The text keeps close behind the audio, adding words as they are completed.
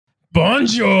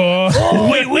Bonjour.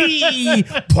 Oui, oui.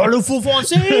 Parlez-vous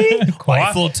français?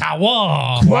 Eiffel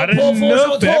Tower. What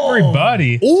enough,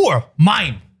 everybody. Or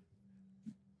mime.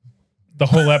 The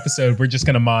whole episode, we're just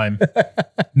going to mime.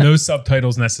 No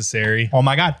subtitles necessary. Oh,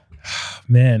 my God.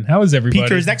 Man, how is everybody?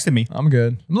 Peter is next to me. I'm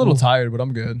good. I'm a little tired, but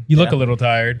I'm good. You look a little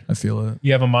tired. I feel it.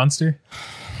 You have a monster?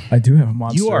 I do have a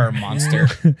monster. You are a monster.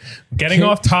 Getting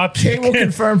off topic. Kate will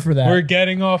confirm for that. We're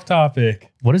getting off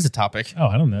topic. What is the topic? Oh,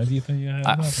 I don't know. Do you think you have a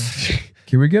topic?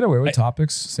 Can we get away with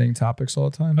topics, saying topics all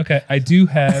the time? Okay, I do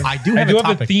have a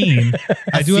a theme.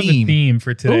 I do have a theme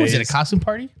for today. Oh, is it a costume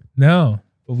party? No,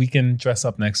 but we can dress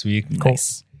up next week.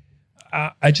 Nice.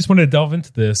 I just want to delve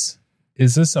into this.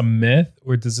 Is this a myth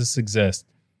or does this exist?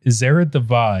 Is there a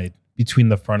divide between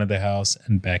the front of the house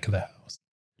and back of the house?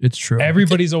 It's true.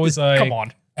 Everybody's always like, come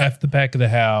on. F the back of the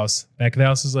house. Back of the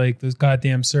house is like, those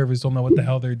goddamn servers don't know what the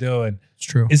hell they're doing. It's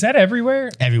true. Is that everywhere?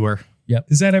 Everywhere.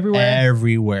 Yep. Is that everywhere?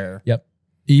 Everywhere. Yep.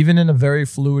 Even in a very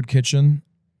fluid kitchen,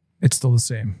 it's still the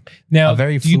same. Now, A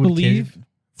very do you fluid believe?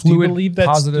 Fluid, do you believe that's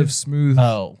positive, smooth.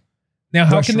 Oh. Now,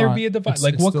 how can there restaurant. be a divide?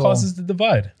 It's What still- causes the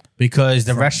divide? Because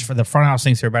the rest for the front house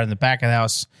thinks they're better than the back of the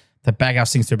house. The back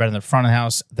house thinks they're better than the front of the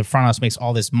house. The front house makes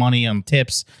all this money on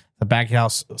tips. The back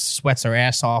house sweats their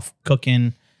ass off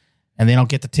cooking, and they don't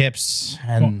get the tips.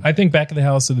 And I think back of the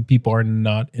house, so the people are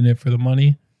not in it for the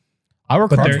money. I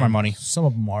work but hard they're- for my money. Some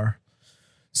of them are.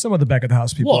 Some of the back of the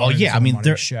house people. Well, are yeah, some I mean, money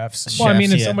they're- chefs. Well, I mean,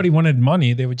 Chefs, if yeah. somebody wanted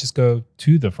money, they would just go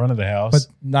to the front of the house.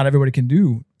 But not everybody can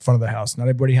do front of the house. Not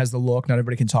everybody has the look. Not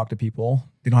everybody can talk to people.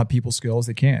 They don't have people skills.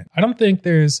 They can't. I don't think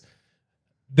there's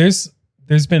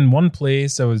been one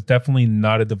place that was definitely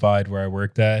not a divide where I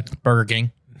worked at. Burger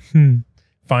King.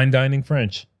 Fine dining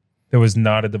French. There was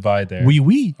not a divide there. Oui,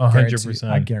 oui. 100%.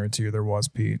 I guarantee you there was,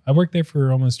 Pete. I worked there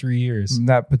for almost 3 years. In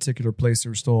that particular place, they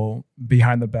were still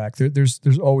behind the back. There's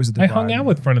always a I divide. hung out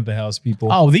with front of the house people.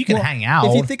 Oh, you can Well, hang out.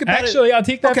 If you think about Actually, I'll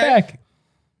take that Okay. back.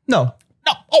 no,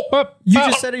 no. Oh, you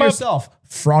just said it yourself.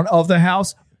 Front of the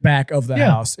house, back of the Yeah.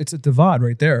 house. It's a divide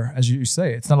right there, as you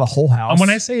say. It's not a whole house. And when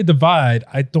I say a divide,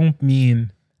 I don't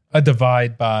mean a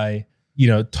divide by,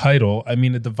 title. I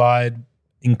mean a divide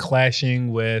in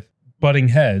clashing with butting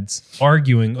heads,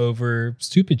 arguing over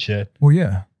stupid shit. well,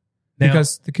 yeah, Now-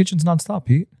 because the kitchen's nonstop,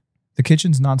 Pete. The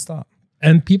kitchen's nonstop.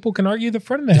 And people can argue the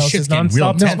front of the the house shit's is getting real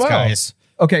nonstop as intense, well. guys.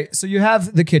 Okay, so you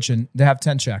have the kitchen. They have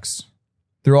 10 checks.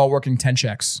 They're all working 10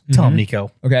 checks. Tell him,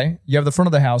 Nico. Okay, you have the front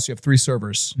of the house. You have 3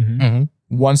 servers. Mm-hmm.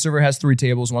 One server has 3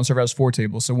 tables. One server has 4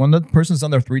 tables. So when the person's done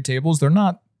their 3 tables, they're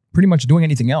not pretty much doing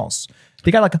anything else.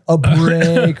 They got like a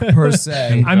break per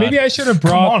se. Maybe I should have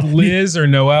brought on. Liz or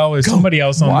Noel or somebody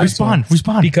else on this one.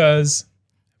 Respond. Because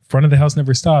front of the house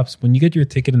never stops. When you get your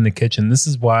ticket in the kitchen, this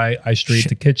is why I straight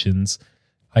to kitchens.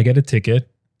 I get a ticket.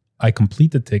 I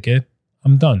complete the ticket.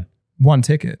 I'm done. One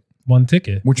ticket, One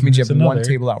ticket. which means you There's have one another.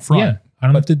 table out front. Yeah. I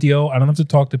don't have to deal. I don't have to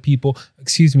talk to people.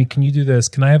 Excuse me. Can you do this?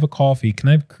 Can I have a coffee? Can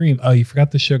I have cream? Oh, you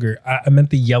forgot the sugar. I meant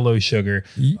the yellow sugar.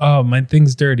 Oh, my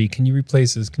thing's dirty. Can you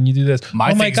replace this? Can you do this? My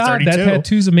oh my thing's God, dirty that too.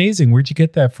 tattoo's amazing. Where'd you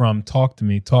get that from? Talk to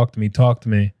me. Talk to me. Talk to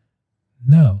me.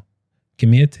 No. Give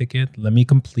me a ticket. Let me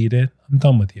complete it. I'm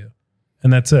done with you.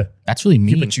 And that's it. That's really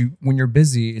mean. Yeah, but when you're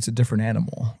busy, it's a different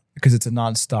animal because it's a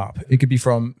nonstop. It could be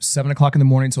from 7 o'clock in the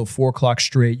morning till 4 o'clock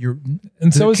straight.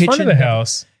 And so the is front of kitchen- the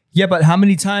house. Yeah, but how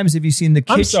many times have you seen the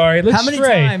kitchen? I'm sorry. Let's how many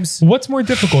stray. times? What's more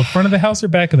difficult, front of the house or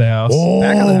back of the house?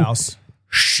 Back of the house.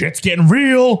 Shit's getting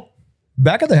real.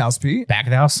 Back of the house, Pete. Back of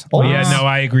the house. Oh, yeah, no,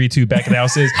 I agree too. Back of the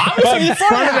house is. I would say the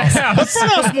front of the house. The front of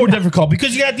the house is more difficult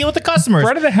because you got to deal with the customers.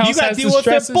 Front of the house you got has to deal the with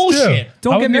the stresses bullshit. too.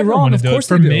 Don't I would get me never wrong, wanna of do it. course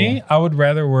For they do. me, I would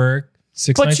rather work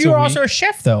 6 But nights you're a week. also a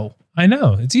chef, though. I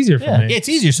know. It's easier for Yeah, me. it's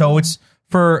easier. So it's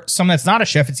for someone that's not a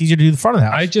chef, it's easier to do the front of the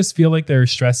house. I just feel like there are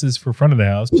stresses for front of the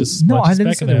house. Just as No, much I as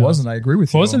didn't back say of the there house. wasn't. I agree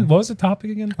with you. What was the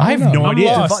topic again? I have don't know. no I'm idea.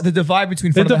 lost. The divide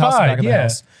between front of the house and back of the yeah.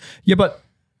 house. Yeah, but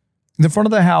the front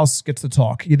of the house gets to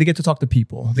talk. They get to talk to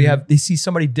people. They see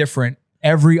somebody different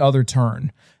every other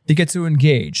turn. They get to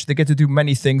engage. They get to do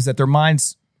many things that their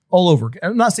minds all over.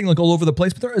 I'm not saying like all over the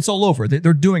place, but it's all over.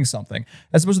 They're doing something.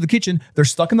 As opposed to the kitchen, they're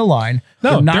stuck in the line.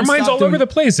 No, They're their mind's nonstop all over doing- the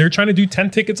place. They're trying to do 10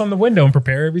 tickets on the window and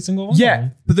prepare every single one. Yeah,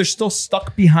 but they're still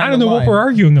stuck behind. I don't the know what line. we're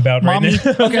arguing about Mommy,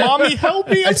 right now. Mommy, help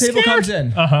me. I'm A table scared. comes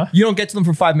in. Uh-huh. You don't get to them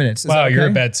for 5 minutes. Is Wow, that you're a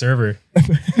okay? bad server.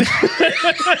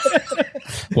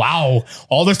 Wow.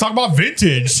 All this talk about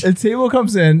vintage. A table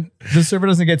comes in. The server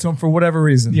doesn't get to them for whatever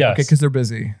reason. Yes. Okay, because they're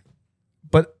busy.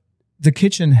 But the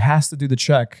kitchen has to do the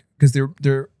check because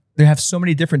they have so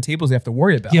many different tables they have to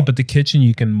worry about. Yeah, but the kitchen,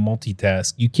 you can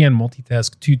multitask. You can't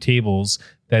multitask 2 tables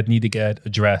that need to get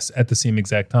addressed at the same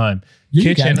exact time. Yeah, you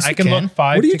Kitchen, can. I can look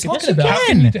 5 What are you tickets. talking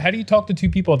about? How do you talk to 2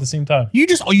 people at the same time? You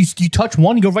just you touch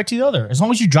one, you go right to the other. As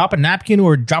long as you drop a napkin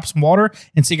or drop some water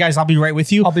and say, guys, I'll be right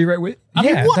with you. I'll be right with. I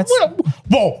mean,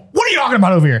 whoa, what are you talking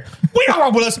about over here? What are you talking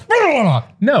about with us?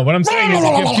 No, what I'm saying is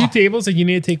if you have 2 tables that you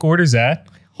need to take orders at,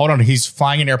 Hold on, he's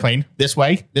flying an airplane. This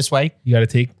way. you got to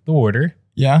take the order.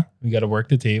 Yeah, You got to work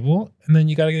the table, and then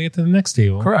you got to get to the next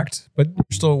table. correct. But you're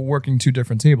still working 2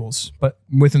 different tables, but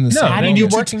within the same. How do then you you're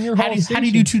do working your whole how do you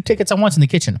station. do 2 tickets at once in the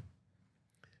kitchen?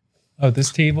 Oh,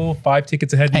 this table, 5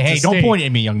 tickets ahead. Hey, needs a don't steak. point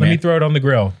at me, young Let man. me throw it on the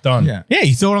grill. Done. Yeah. Yeah,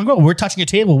 you throw it on go. We're touching a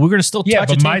table. We're gonna still Yeah, touch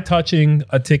but a my table. touching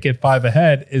a ticket 5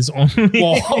 ahead is only.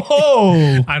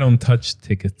 Whoa. I don't touch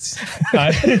tickets.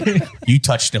 You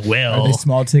touched it Are well. they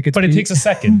small tickets? But it Pete? takes a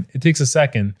second. It takes a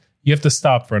second. You have to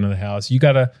stop front of the house. You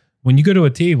gotta when you go to a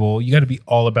table, you gotta be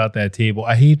all about that table.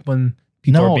 I hate when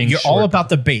people No, are being you're short. all about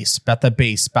the base. About the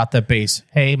base.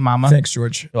 Hey, mama. Thanks,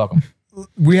 George. You're welcome.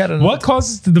 We had a What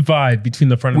causes the divide between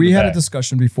the front and we the had a back?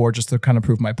 discussion before, just to kind of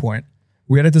prove my point.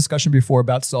 We had a discussion before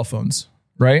about cell phones,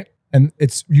 right? And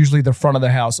it's usually the front of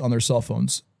the house on their cell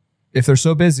phones. If they're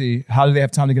so busy, how do they have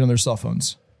time to get on their cell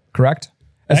phones? Correct?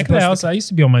 As Back of the opposed house, I used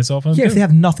to be on my cell phone. yeah, too. if they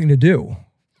have nothing to do.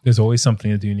 There's always something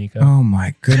to do, Nico. Oh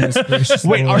my goodness gracious!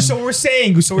 Wait, Lord. so we're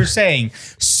saying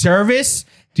service,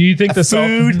 Do you think the cell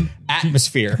food, phone?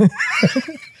 atmosphere.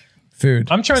 food.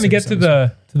 I'm trying to get to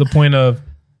the point of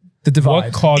the divide.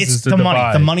 what causes It's the the money.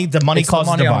 divide. The money It's the causes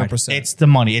money, the divide. 100%. It's the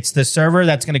money. It's the server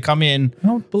that's going to come in. I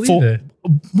don't believe it.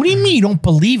 What do you mean you don't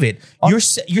believe it? You're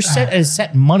set as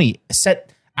set money,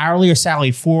 set hourly or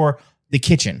salary for the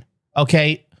kitchen.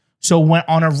 Okay. So when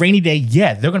on a rainy day,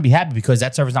 yeah, they're going to be happy because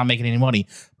that server's not making any money.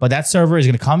 But that server is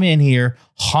going to come in here,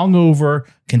 hungover,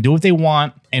 can do what they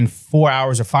want in 4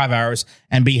 hours or 5 hours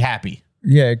and be happy.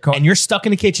 Yeah, And you're stuck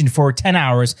in the kitchen for 10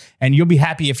 hours and you'll be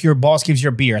happy if your boss gives you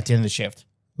a beer at the end of the shift.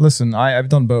 listen, I've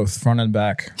done both, front and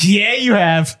back. Yeah, you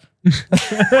have.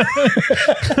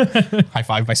 High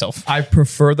five myself. I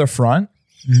prefer the front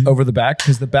over the back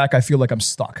because the back I feel like I'm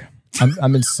stuck.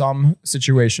 I'm in some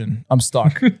situation. I'm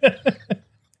stuck.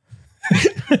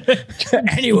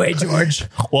 Anyway, George.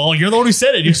 Well, you're the one who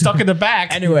said it. You're stuck in the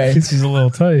back. Anyway, This is a little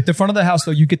tight. the front of the house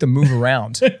though, you get to move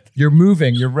around. You're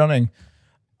moving. You're running.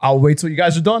 I'll wait till you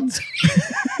guys are done.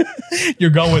 You're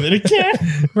going with it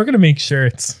again. We're gonna make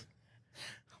shirts.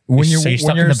 When So you're, you're stuck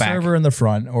when you're in a the back. server in the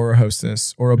front or a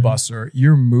hostess or a busser,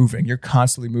 you're moving. You're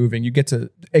constantly moving. You get to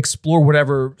explore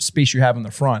whatever space you have in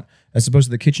the front. As opposed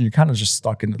to the kitchen, you're kind of just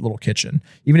stuck in the little kitchen.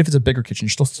 Even if it's a bigger kitchen, you're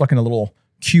still stuck in a little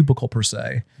cubicle per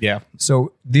se. Yeah.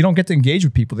 So they don't get to engage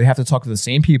with people. They have to talk to the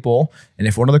same people. And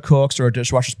if one of the cooks or a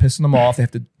dishwasher's pissing them off, they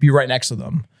have to be right next to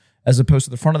them. As opposed to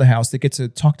the front of the house, they get to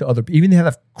talk to other people. Even they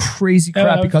have crazy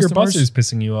crappy If your customers. busser's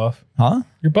pissing you off. Huh?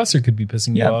 Your busser could be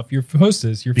pissing Yeah. you off. Your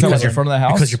hostess, your Because fellow. you're in front of the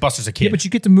house. Because your buster's a kid. Yeah, but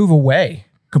you get to move away,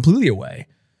 completely away.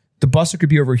 The busser could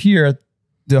be over here.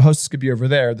 The hostess could be over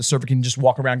there. The server can just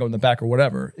walk around, go in the back or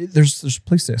whatever. There's a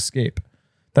place to escape.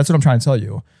 That's what I'm trying to tell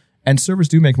you. And servers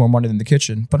do make more money than the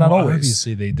kitchen, but not Well, always.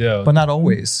 Obviously, they do. But not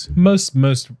always. most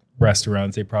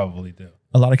restaurants, they probably do.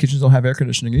 A lot of kitchens don't have air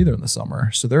conditioning either in the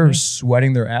summer. So they're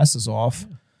sweating their asses off,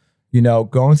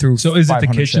 going through. So is it the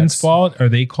 500 kitchen's checks. fault? Are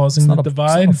they causing the It's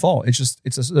divide? not a fault. It's just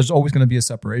there's always going to be a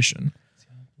separation.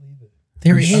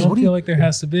 there I it is. don't What do feel you, like there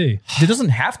has to be. There doesn't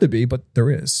have to be, but there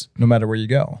is, no matter where you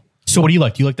go. so what do you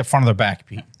like? Do you like the front or the back,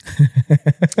 Pete?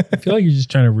 I feel like you're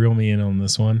just trying to reel me in on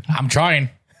this one. I'm trying.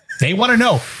 They want to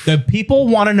know. The people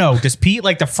want to know. Does Pete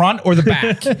like the front or the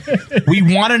back? We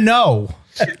want to know.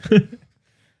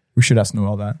 We should ask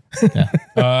Noel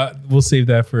that. We'll save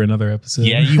that for another episode.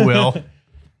 Yeah, you will.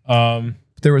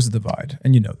 There is a divide,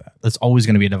 and you know that. There's always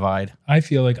going to be a divide. I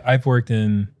feel like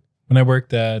when I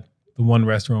worked at the one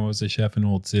restaurant, I was a chef in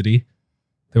Old City,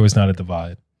 there was not a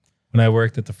divide. When I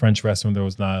worked at the French restaurant, there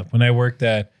was not. When I worked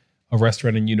at a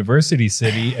restaurant in University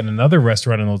City and another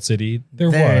restaurant in Old City, there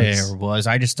was.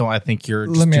 I just don't. I think you're.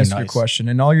 Just Let me too ask you a nice. question.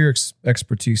 In all your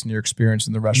expertise and your experience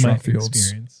in the restaurant My fields,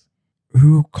 experience.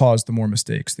 who caused the more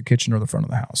mistakes, the kitchen or the front of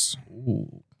the house?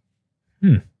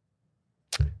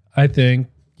 I think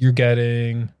you're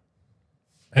getting.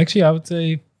 Actually, I would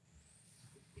say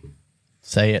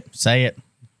Say it.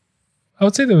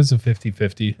 there was a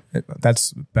 50-50.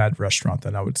 That's bad restaurant,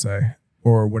 then I would say,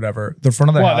 or whatever. The front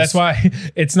of the Well, house. that's why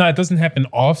it doesn't happen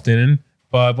often.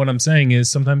 But what I'm saying is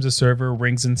sometimes a server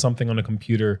rings in something on a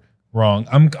computer wrong.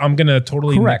 I'm gonna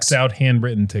totally Correct. mix out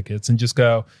handwritten tickets and just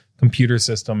go computer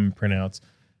system printouts.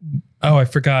 Oh, I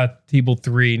forgot table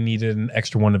 3 needed an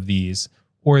extra one of these.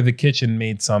 Or the kitchen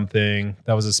made something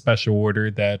that was a special order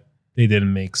that they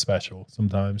didn't make special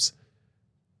sometimes.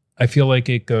 I feel like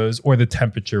it goes, or the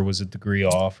temperature was a degree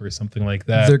off or something like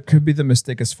that. There could be the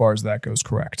mistake as far as that goes,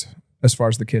 correct. As far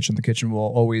as the kitchen will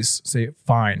always say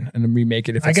fine and then remake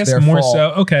it if it's I guess their more fault.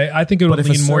 so. Okay, I think it would But if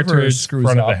a lean more server towards screws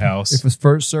front of the up, house. If a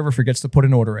first server forgets to put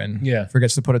an order in,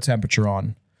 forgets to put a temperature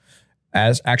on,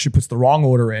 as actually puts the wrong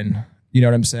order in, you know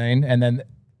what I'm saying? And then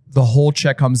the whole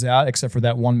check comes out except for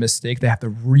that one mistake. They have to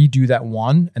redo that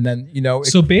one. And then,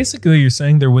 So basically you're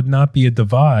saying there would not be a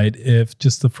divide if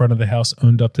just the front of the house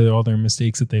owned up to all their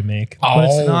mistakes that they make. But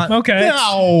it's not, Okay.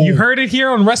 No. You heard it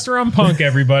here on Restaurant Punk,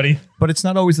 everybody. but it's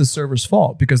not always the server's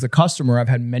fault because the customer, I've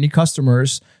had many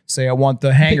customers say, I want the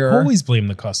They hanger. always blame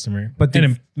the customer. But and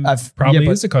it I've- probably yeah,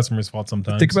 but is the customer's fault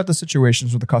sometimes. Think about the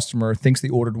situations where the customer thinks they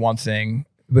ordered one thing,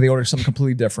 but they ordered something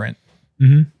completely different.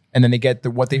 Mm-hmm. And then they get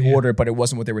what they ordered, but it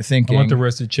wasn't what they were thinking. I want the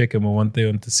roasted chicken, but want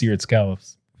the seared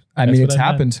scallops. I That's mean, what it's I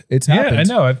meant. happened. It's Yeah, happened. I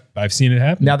know. I've seen it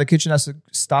happen. Now the kitchen has to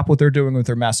stop what they're doing with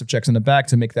their massive checks in the back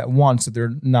to make that one, so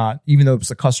they're not, even though it's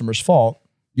the customer's fault,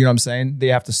 you know what I'm saying? They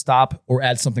have to stop or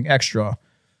add something extra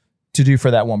to do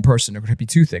for that one person. It could be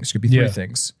two things, it could be three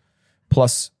things,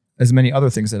 plus as many other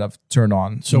things that I've turned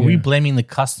on. So are we blaming the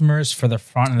customers for the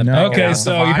front and the No. back? Okay, house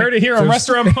so you divide? heard it here on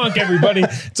Restaurant Punk, everybody.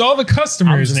 It's all the I'm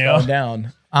customers just now. going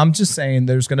down. I'm just saying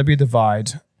there's going to be a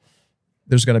divide.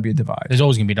 There's going to be a divide. There's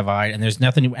always going to be a divide, and there's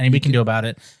nothing anybody can do about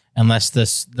it unless the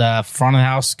front of the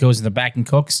house goes in the back and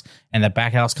cooks, and the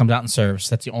back house comes out and serves.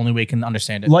 That's the only way you can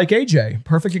understand it. Like AJ,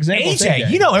 perfect example. is AJ,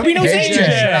 you know, everybody knows AJ.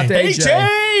 AJ. Shout out to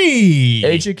AJ.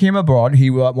 AJ came abroad. He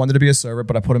wanted to be a server,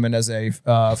 but I put him in as a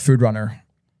food runner.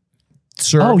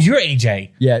 Served. Oh, you're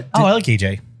AJ. Yeah. Oh, I like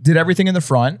AJ. Did everything in the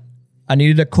front. I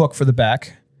needed a cook for the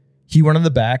back. He went on the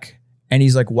back, and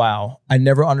he's like, "Wow, I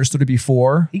never understood it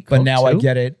before, He but cooked now I too?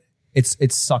 get it.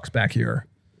 It sucks back here."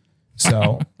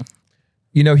 So,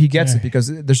 he gets it because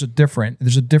there's a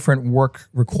different work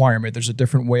requirement. There's a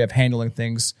different way of handling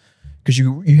things because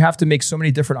you have to make so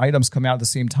many different items come out at the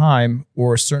same time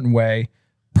or a certain way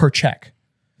per check.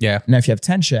 Yeah. Now, if you have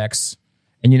 10 checks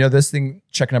and this thing,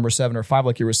 check number 7 or 5,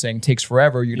 like you were saying, takes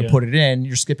forever, you're going to put it in,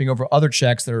 you're skipping over other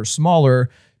checks that are smaller,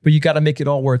 but you got to make it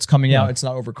all where it's coming out. It's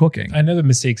not overcooking. I know the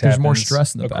mistakes There's happen more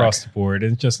stress in the across back. the board.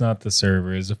 It's just not the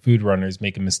servers. The food runners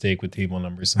make a mistake with table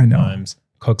numbers know. sometimes.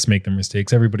 Cooks make their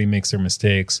mistakes. Everybody makes their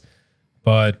mistakes.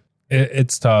 But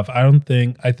it's tough. I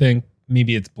think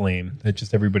maybe it's blame. That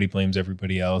just everybody blames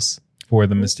everybody else for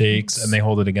the mistakes and they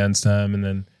hold it against them and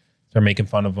then they're making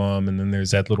fun of them. And then there's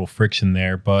that little friction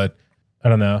there. But I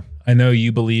don't know. I know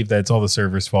you believe that it's all the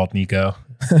server's fault, Nico,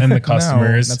 and the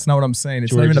customers. No, that's not what I'm saying.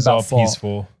 It's George not even is all about fault.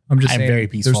 peaceful. I'm just I'm saying very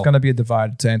peaceful. there's going to be a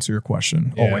divide to answer your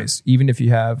question Yeah. always. Even if you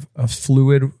have a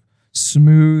fluid,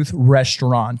 smooth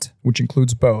restaurant, which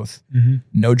includes both,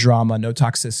 no drama, no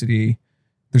toxicity,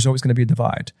 there's always going to be a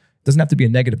divide. It doesn't have to be a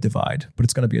negative divide, but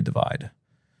it's going to be a divide.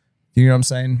 You know what I'm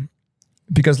saying?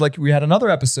 Because like we had another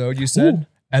episode, you said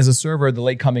as a server, the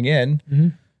late coming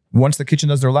in, once the kitchen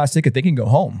does their last ticket, they can go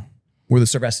home where the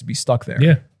server has to be stuck there.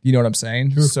 Yeah. You know what I'm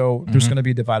saying? So there's going to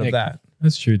be a divide of that.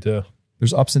 That's true too.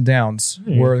 There's ups and downs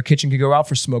where the kitchen can go out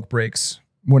for smoke breaks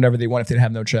whenever they want if they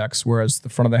have no checks, whereas the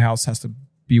front of the house has to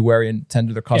be wary and tend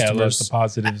to the Yeah, customers. the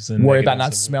positives and worry about not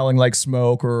negatives of it. smelling like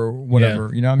smoke or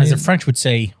whatever. You know what I As mean? the French would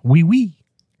say, oui, oui.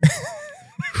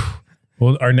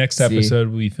 Well, our next episode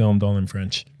will be filmed all in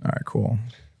French. All right, cool.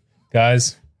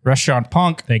 Guys, Restaurant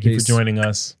Punk. thank you Peace. for joining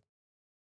us.